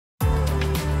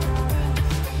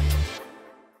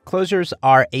Closures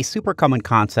are a super common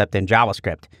concept in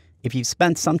JavaScript. If you've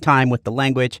spent some time with the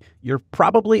language, you're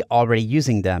probably already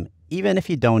using them, even if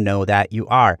you don't know that you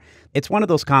are. It's one of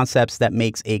those concepts that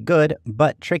makes a good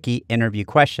but tricky interview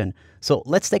question. So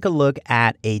let's take a look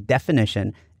at a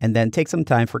definition and then take some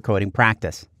time for coding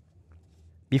practice.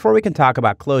 Before we can talk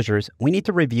about closures, we need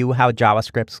to review how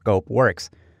JavaScript scope works.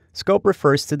 Scope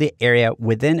refers to the area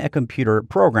within a computer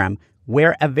program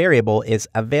where a variable is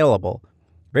available.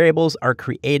 Variables are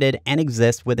created and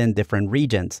exist within different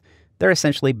regions. They're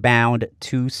essentially bound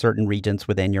to certain regions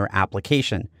within your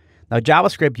application. Now,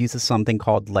 JavaScript uses something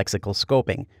called lexical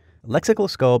scoping. Lexical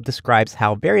scope describes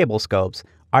how variable scopes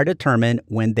are determined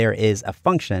when there is a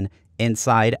function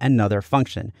inside another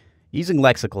function. Using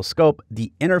lexical scope,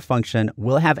 the inner function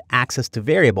will have access to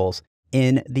variables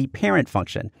in the parent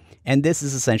function. And this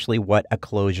is essentially what a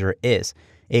closure is.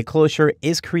 A closure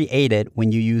is created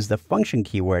when you use the function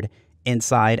keyword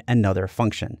inside another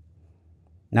function.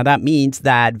 Now that means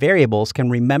that variables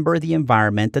can remember the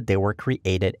environment that they were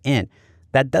created in.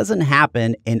 That doesn't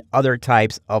happen in other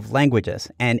types of languages,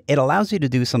 and it allows you to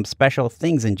do some special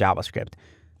things in JavaScript.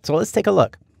 So let's take a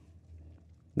look.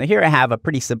 Now here I have a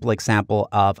pretty simple example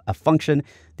of a function.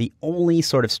 The only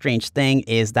sort of strange thing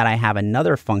is that I have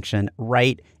another function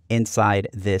right inside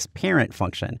this parent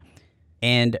function.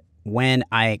 And when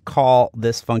I call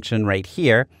this function right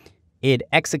here, it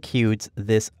executes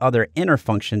this other inner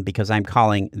function because I'm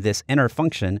calling this inner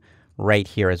function right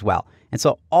here as well. And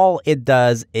so all it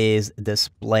does is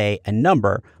display a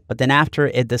number, but then after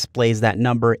it displays that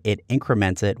number, it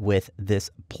increments it with this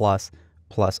plus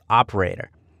operator.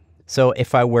 So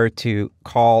if I were to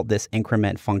call this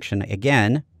increment function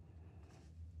again,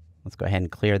 let's go ahead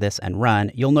and clear this and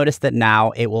run, you'll notice that now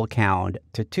it will count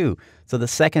to 2. So the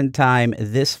second time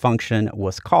this function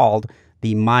was called,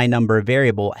 the myNumber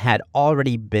variable had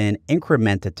already been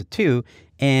incremented to 2,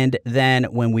 and then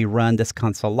when we run this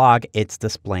console log, it's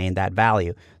displaying that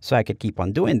value. So I could keep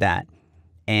on doing that,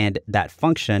 and that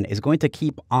function is going to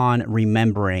keep on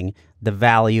remembering the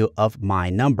value of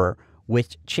myNumber,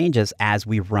 which changes as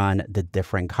we run the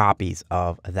different copies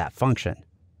of that function.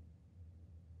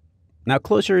 Now,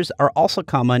 closures are also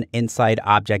common inside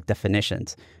object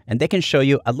definitions, and they can show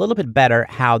you a little bit better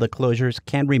how the closures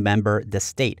can remember the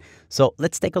state. So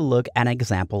let's take a look at an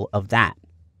example of that.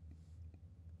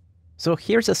 So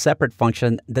here's a separate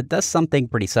function that does something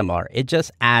pretty similar. It just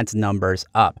adds numbers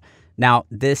up. Now,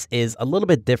 this is a little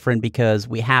bit different because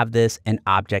we have this in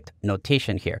object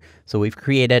notation here. So we've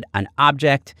created an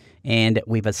object and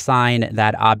we've assigned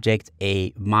that object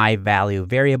a myValue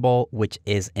variable, which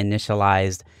is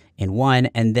initialized in 1,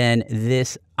 and then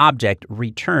this object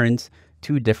returns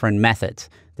 2 different methods.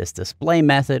 This display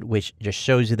method, which just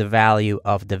shows you the value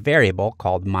of the variable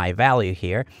called myValue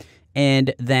here,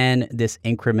 and then this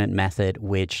increment method,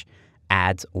 which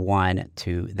adds 1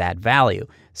 to that value.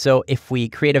 So if we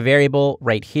create a variable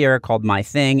right here called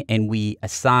myThing and we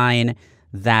assign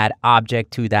that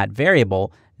object to that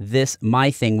variable, this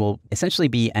myThing will essentially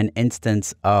be an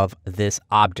instance of this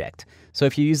object. So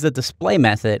if you use the display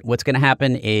method, what's going to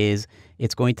happen is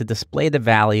it's going to display the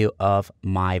value of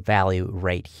myValue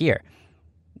right here.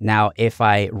 Now, if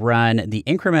I run the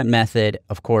increment method,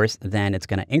 of course, then it's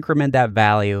going to increment that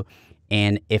value.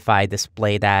 And if I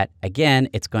display that again,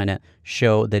 it's going to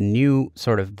show the new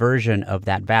sort of version of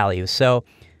that value. So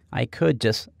I could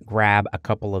just grab a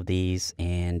couple of these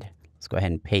and let's go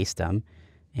ahead and paste them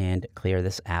and clear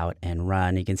this out and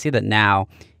run. You can see that now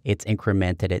it's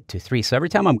incremented it to 3. So every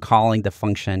time I'm calling the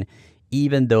function,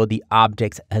 even though the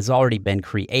object has already been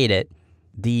created,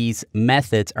 these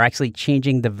methods are actually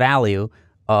changing the value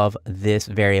of this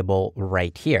variable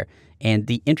right here. And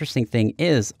the interesting thing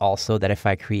is also that if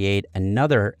I create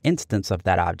another instance of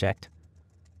that object,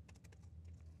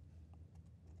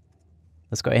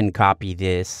 let's go ahead and copy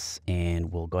this and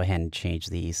we'll go ahead and change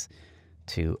these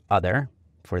to other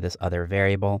for this other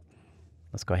variable.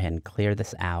 Let's go ahead and clear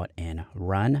this out and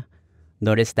run.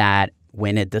 Notice that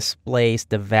when it displays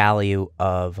the value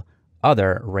of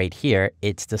other right here,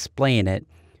 it's displaying it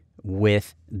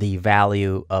with the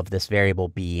value of this variable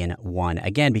being 1.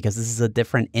 Again, because this is a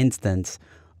different instance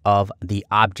of the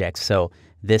object. So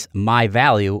this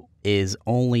myValue is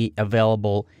only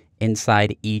available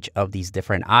inside each of these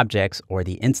different objects or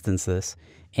the instances,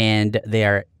 and they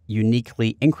are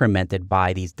uniquely incremented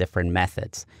by these different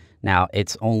methods. Now,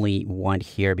 it's only 1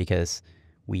 here because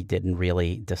we didn't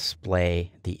really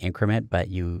display the increment, but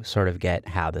you sort of get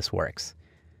how this works.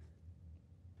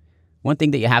 One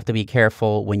thing that you have to be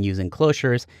careful when using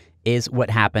closures is what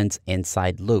happens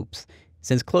inside loops.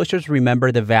 Since closures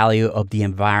remember the value of the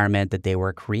environment that they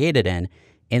were created in,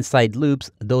 inside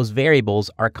loops, those variables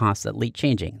are constantly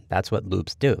changing. That's what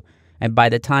loops do. And by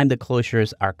the time the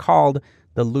closures are called,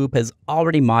 the loop has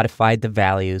already modified the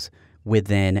values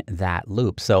within that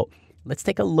loop. So let's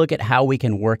take a look at how we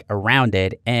can work around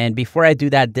it. And before I do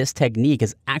that, this technique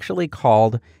is actually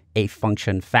called a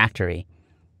function factory.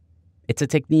 It's a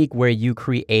technique where you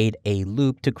create a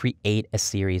loop to create a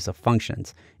series of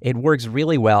functions. It works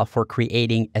really well for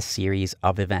creating a series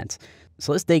of events.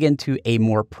 So let's dig into a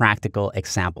more practical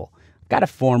example. I've got a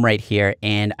form right here,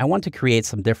 and I want to create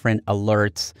some different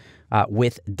alerts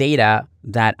with data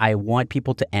that I want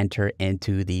people to enter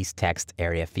into these text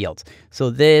area fields. So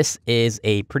this is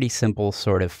a pretty simple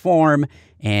sort of form,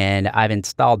 and I've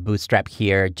installed Bootstrap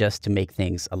here just to make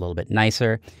things a little bit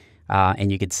nicer.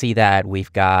 And you can see that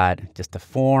we've got just a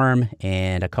form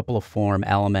and a couple of form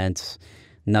elements,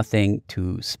 nothing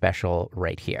too special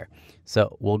right here.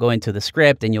 So we'll go into the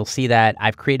script and you'll see that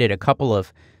I've created a couple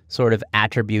of sort of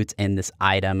attributes in this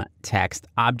item text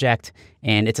object,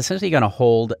 and it's essentially going to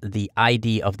hold the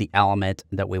ID of the element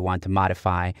that we want to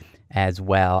modify as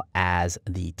well as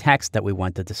the text that we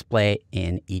want to display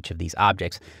in each of these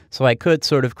objects. So I could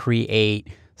sort of create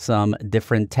some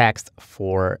different text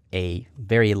for a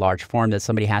very large form that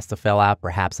somebody has to fill out,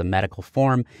 perhaps a medical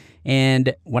form.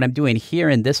 And what I'm doing here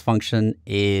in this function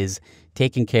is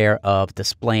taking care of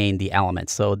displaying the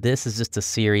elements. So this is just a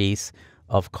series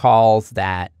of calls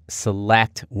that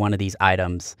select one of these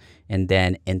items and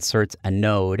then inserts a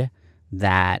node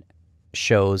that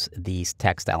shows these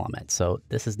text elements. So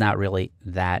this is not really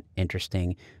that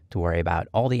interesting to worry about.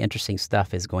 All the interesting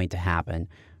stuff is going to happen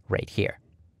right here.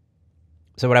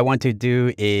 So what I want to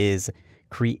do is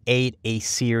create a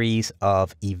series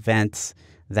of events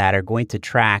that are going to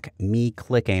track me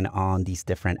clicking on these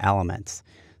different elements.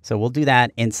 So we'll do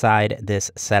that inside this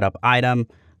setup item.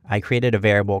 I created a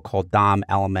variable called DOM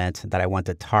element that I want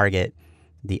to target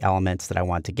the elements that I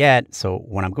want to get. So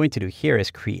what I'm going to do here is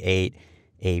create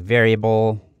a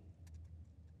variable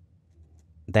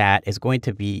that is going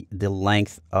to be the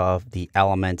length of the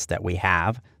elements that we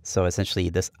have. So essentially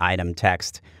this item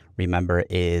text, remember,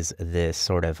 is this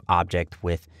sort of object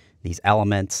with these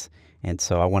elements. And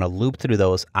so I want to loop through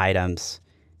those items.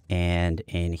 And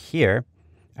in here,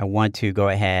 I want to go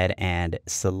ahead and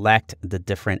select the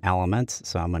different elements.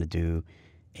 So I'm going to do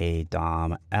a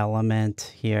DOM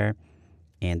element here,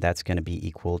 and that's going to be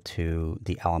equal to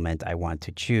the element I want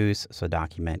to choose. So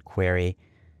document query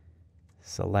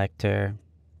selector.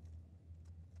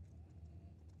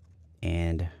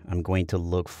 And I'm going to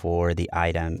look for the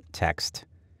item text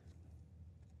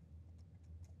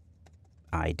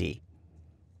ID.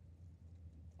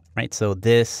 Right, so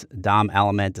this DOM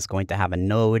element is going to have a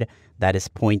node that is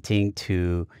pointing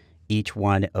to each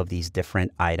one of these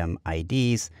different item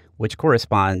IDs, which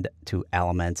correspond to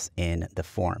elements in the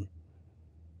form.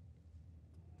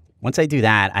 Once I do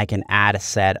that, I can add a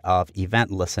set of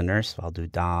event listeners. So I'll do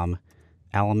DOM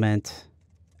element,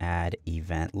 add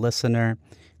event listener,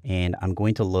 and I'm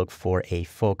going to look for a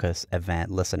focus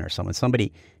event listener. So when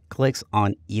somebody clicks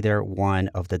on either one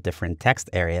of the different text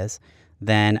areas,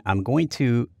 then I'm going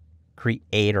to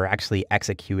create or actually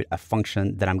execute a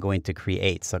function that I'm going to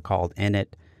create. So called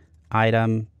init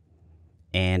item,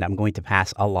 and I'm going to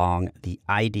pass along the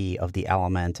ID of the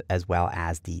element as well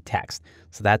as the text.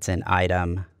 So that's an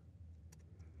item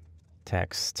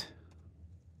text.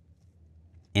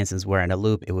 And since we're in a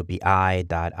loop, it would be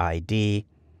I.id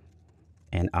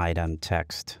and item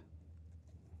text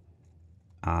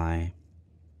I.text.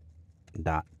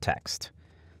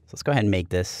 So let's go ahead and make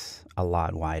this a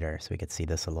lot wider so we could see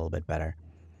this a little bit better.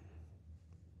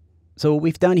 So what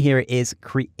we've done here is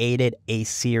created a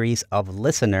series of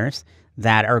listeners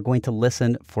that are going to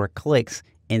listen for clicks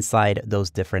inside those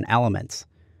different elements.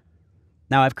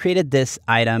 Now I've created this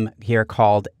item here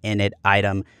called init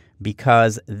item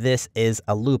because this is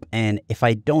a loop, and if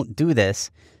I don't do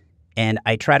this and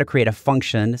I try to create a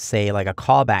function, say like a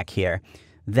callback here,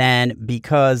 then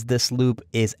because this loop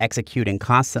is executing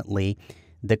constantly,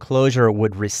 the closure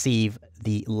would receive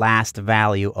the last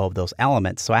value of those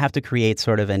elements. So I have to create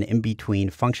sort of an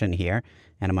in-between function here,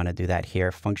 and I'm going to do that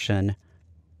here, function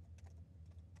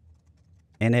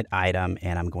init item,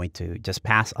 and I'm going to just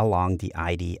pass along the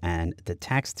ID and the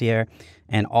text here.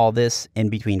 And all this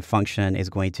in-between function is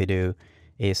going to do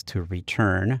is to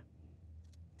return,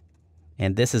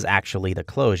 and this is actually the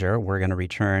closure. We're going to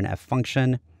return a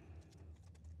function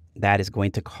that is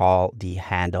going to call the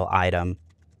handle item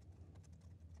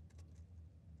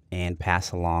and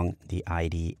pass along the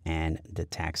ID and the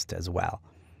text as well.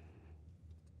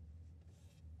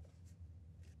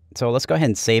 So let's go ahead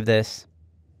and save this,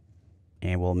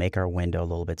 and we'll make our window a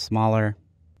little bit smaller.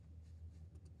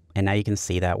 And now you can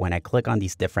see that when I click on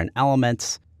these different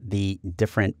elements, the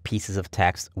different pieces of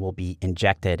text will be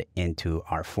injected into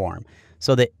our form.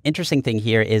 So the interesting thing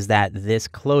here is that this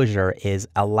closure is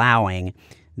allowing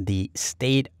the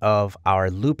state of our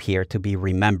loop here to be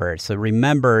remembered. So it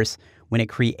remembers when it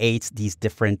creates these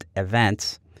different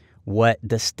events, what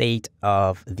the state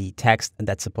of the text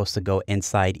that's supposed to go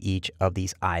inside each of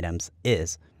these items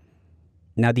is.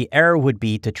 Now, the error would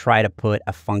be to try to put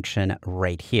a function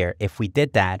right here. If we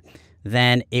did that,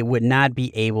 then it would not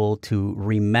be able to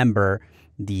remember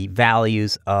the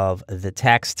values of the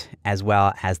text as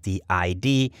well as the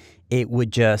ID. It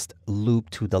would just loop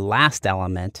to the last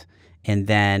element and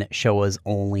then show us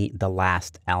only the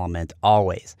last element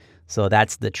always. So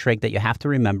that's the trick that you have to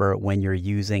remember when you're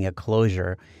using a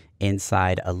closure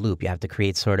inside a loop. You have to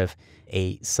create sort of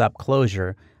a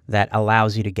sub-closure that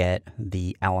allows you to get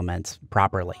the elements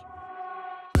properly.